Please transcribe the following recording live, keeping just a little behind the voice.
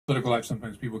political life,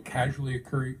 sometimes people casually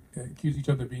accuse each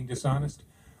other of being dishonest.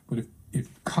 But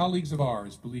if colleagues of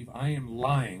ours believe I am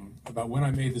lying about when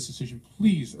I made this decision,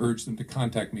 please urge them to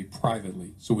contact me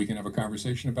privately so we can have a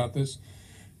conversation about this.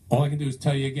 All I can do is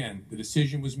tell you again, the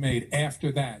decision was made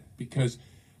after that because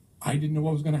I didn't know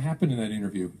what was going to happen in that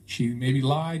interview. She maybe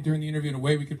lied during the interview in a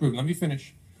way we could prove. Let me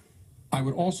finish. I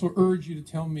would also urge you to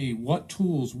tell me what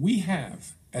tools we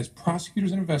have as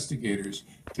prosecutors and investigators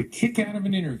to kick out of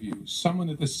an interview someone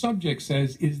that the subject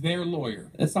says is their lawyer.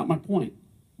 That's not my point.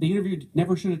 The interview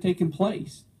never should have taken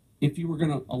place if you were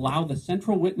going to allow the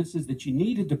central witnesses that you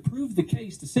needed to prove the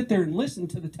case to sit there and listen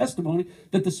to the testimony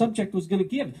that the subject was going to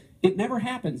give. It never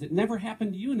happens. It never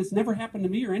happened to you, and it's never happened to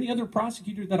me or any other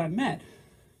prosecutor that I've met.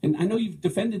 And I know you've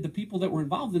defended the people that were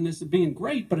involved in this as being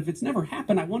great, but if it's never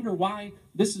happened, I wonder why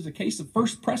this is a case of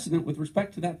first precedent with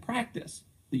respect to that practice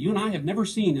that you and I have never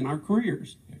seen in our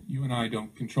careers. You and I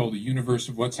don't control the universe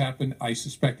of what's happened. I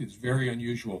suspect it's very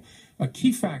unusual. A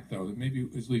key fact, though, that maybe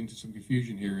is leading to some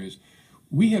confusion here is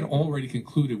we had already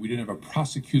concluded we didn't have a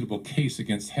prosecutable case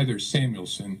against Heather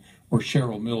Samuelson or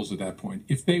Cheryl Mills at that point.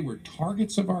 If they were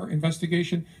targets of our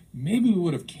investigation, maybe we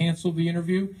would have canceled the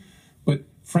interview. But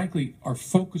frankly, our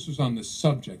focus was on the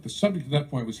subject. The subject at that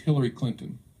point was Hillary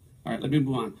Clinton. All right, let me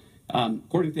move on.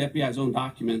 According to the FBI's own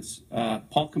documents,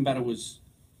 Paul Combetta was,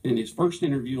 in his first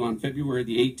interview on February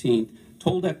the 18th,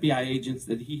 told FBI agents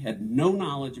that he had no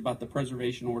knowledge about the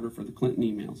preservation order for the Clinton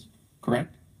emails.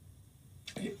 Correct?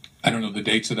 I don't know the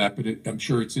dates of that, but I'm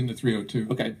sure it's in the 302.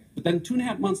 Okay, but then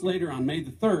 2.5 months later, on May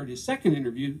the 3rd, his second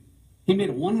interview, he made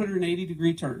a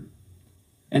 180-degree turn.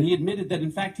 And he admitted that,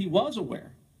 in fact, he was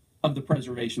aware of the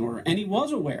preservation order, and he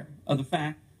was aware of the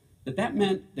fact that that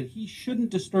meant that he shouldn't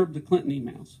disturb the Clinton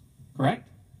emails. Correct?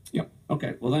 Yep.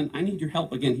 Okay, well then I need your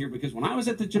help again here, because when I was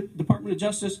at the Department of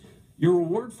Justice, your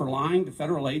reward for lying to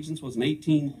federal agents was an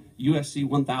 18 U.S.C.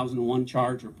 1001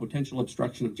 charge or potential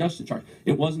obstruction of justice charge.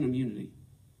 It wasn't immunity.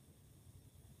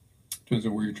 Depends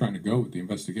on where you're trying to go with the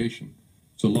investigation.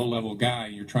 It's a low-level guy.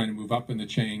 You're trying to move up in the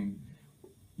chain.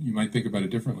 You might think about it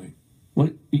differently.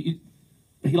 What?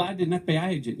 He lied to an FBI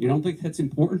agent. You don't think that's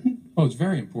important? Oh, it's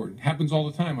very important. It happens all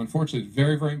the time. Unfortunately, it's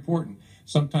very, very important.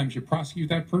 Sometimes you prosecute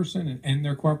that person and end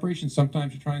their cooperation.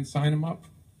 Sometimes you try and sign them up.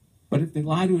 But if they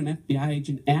lie to an FBI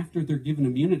agent after they're given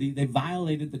immunity, they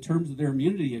violated the terms of their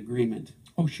immunity agreement.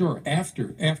 Oh, sure, after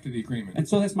the agreement. And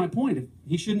so that's my point.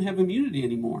 He shouldn't have immunity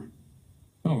anymore.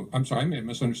 Oh, I'm sorry, I may have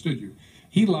misunderstood you.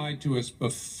 He lied to us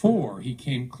before he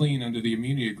came clean under the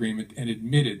immunity agreement and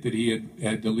admitted that he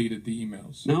had deleted the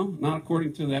emails. No, not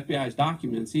according to the FBI's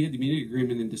documents. He had the immunity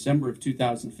agreement in December of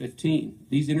 2015.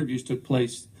 These interviews took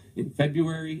place in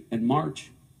February and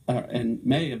March and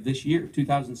May of this year,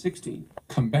 2016.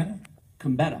 Combetta?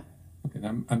 Combetta. Okay,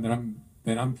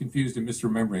 then I'm confused and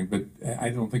misremembering, but I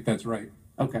don't think that's right.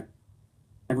 Okay.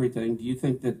 Everything. Do you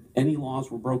think that any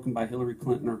laws were broken by Hillary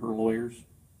Clinton or her lawyers?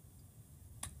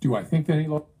 Do I think that any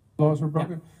laws were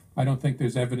broken? Yeah. I don't think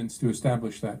there's evidence to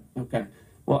establish that. Okay.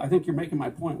 Well, I think you're making my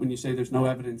point when you say there's no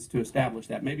evidence to establish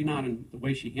that. Maybe not in the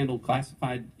way she handled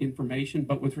classified information,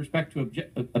 but with respect to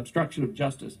obstruction of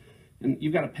justice. And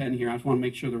you've got a pen here. I just want to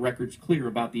make sure the record's clear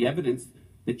about the evidence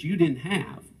that you didn't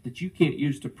have, that you can't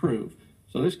use to prove.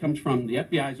 So this comes from the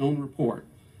FBI's own report.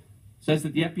 It says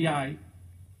that the FBI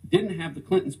didn't have the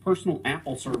Clintons' personal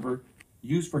Apple server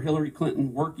used for Hillary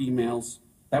Clinton work emails.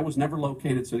 That was never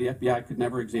located, so the FBI could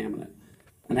never examine it.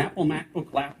 An Apple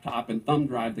MacBook laptop and thumb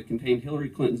drive that contained Hillary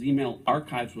Clinton's email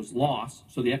archives was lost,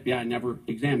 so the FBI never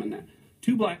examined that.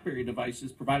 2 BlackBerry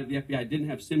devices, provided the FBI didn't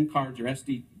have SIM cards or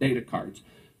SD data cards.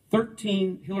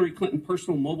 13 Hillary Clinton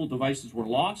personal mobile devices were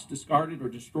lost, discarded, or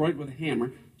destroyed with a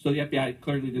hammer, so the FBI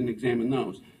clearly didn't examine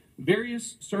those.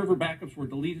 Various server backups were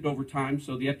deleted over time,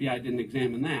 so the FBI didn't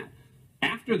examine that.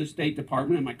 After the State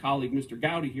Department and my colleague Mr.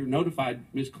 Gowdy here notified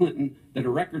Ms. Clinton that her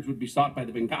records would be sought by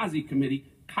the Benghazi Committee,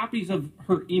 copies of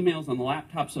her emails on the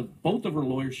laptops of both of her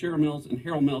lawyers, Cheryl Mills and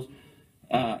Harold Mills,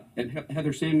 and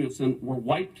Heather Samuelson, were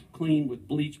wiped clean with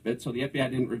bleach bits, so the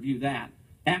FBI didn't review that.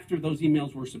 After those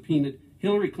emails were subpoenaed,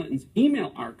 Hillary Clinton's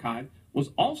email archive was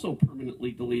also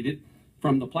permanently deleted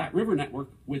from the Platte River Network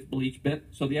with bleach bit,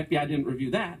 so the FBI didn't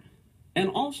review that. And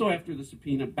also after the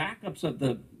subpoena, backups of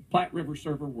the Platte River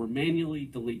server were manually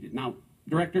deleted. Now,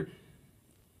 Director,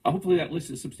 hopefully that list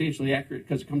is substantially accurate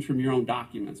because it comes from your own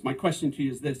documents. My question to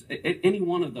you is this. Any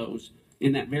one of those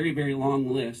in that very, very long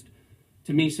list,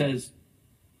 to me, says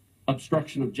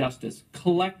obstruction of justice.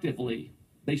 Collectively,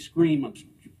 they scream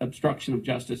obstruction of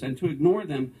justice. And to ignore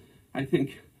them, I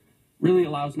think, really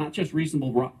allows not just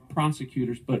reasonable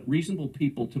prosecutors, but reasonable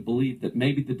people to believe that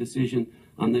maybe the decision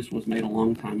on this was made a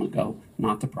long time ago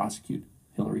not to prosecute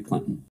Hillary Clinton.